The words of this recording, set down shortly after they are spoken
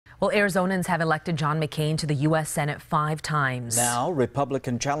Well, Arizonans have elected John McCain to the U.S. Senate 5 times. Now,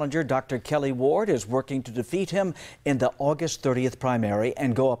 Republican challenger Dr. Kelli Ward is working to defeat him in the August 30th primary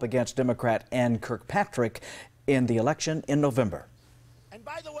and go up against Democrat Ann Kirkpatrick in the election in November. And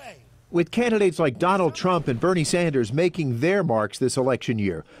by the way, with candidates like Donald Trump and Bernie Sanders making their marks this election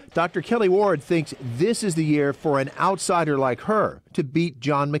year, Dr. Kelli Ward thinks this is the year for an outsider like her to beat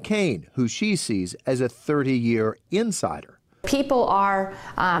John McCain, who she sees as a 30-year insider. People are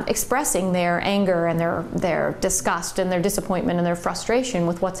expressing their anger and their disgust and their disappointment and their frustration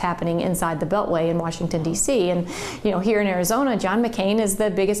with what's happening inside the Beltway in Washington, D.C. And, here in Arizona, John McCain is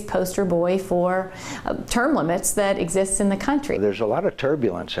the biggest poster boy for term limits that exists in the country. There's a lot of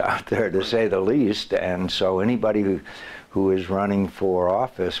turbulence out there, to say the least, and so anybody who is running for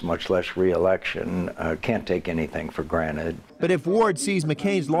office, much less re-election, can't take anything for granted. But if Ward sees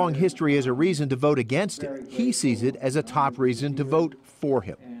McCain's long history as a reason to vote against him, he sees it as a top reason to vote for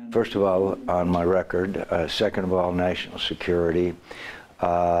him. First of all, on my record. Second of all, national security.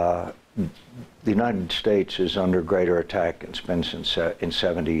 The United States is under greater attack than it's been in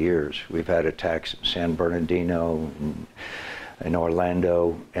 70 years. We've had attacks in San Bernardino, in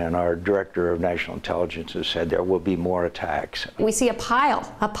Orlando, and our director of national intelligence has said there will be more attacks. We see a pile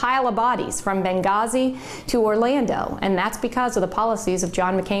of bodies from Benghazi to Orlando, and that's because of the policies of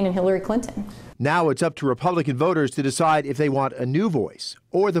John McCain and Hillary Clinton. Now it's up to Republican voters to decide if they want a new voice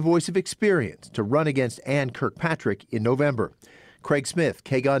or the voice of experience to run against Ann Kirkpatrick in November. Craig Smith,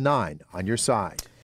 KGUN-9 on your side.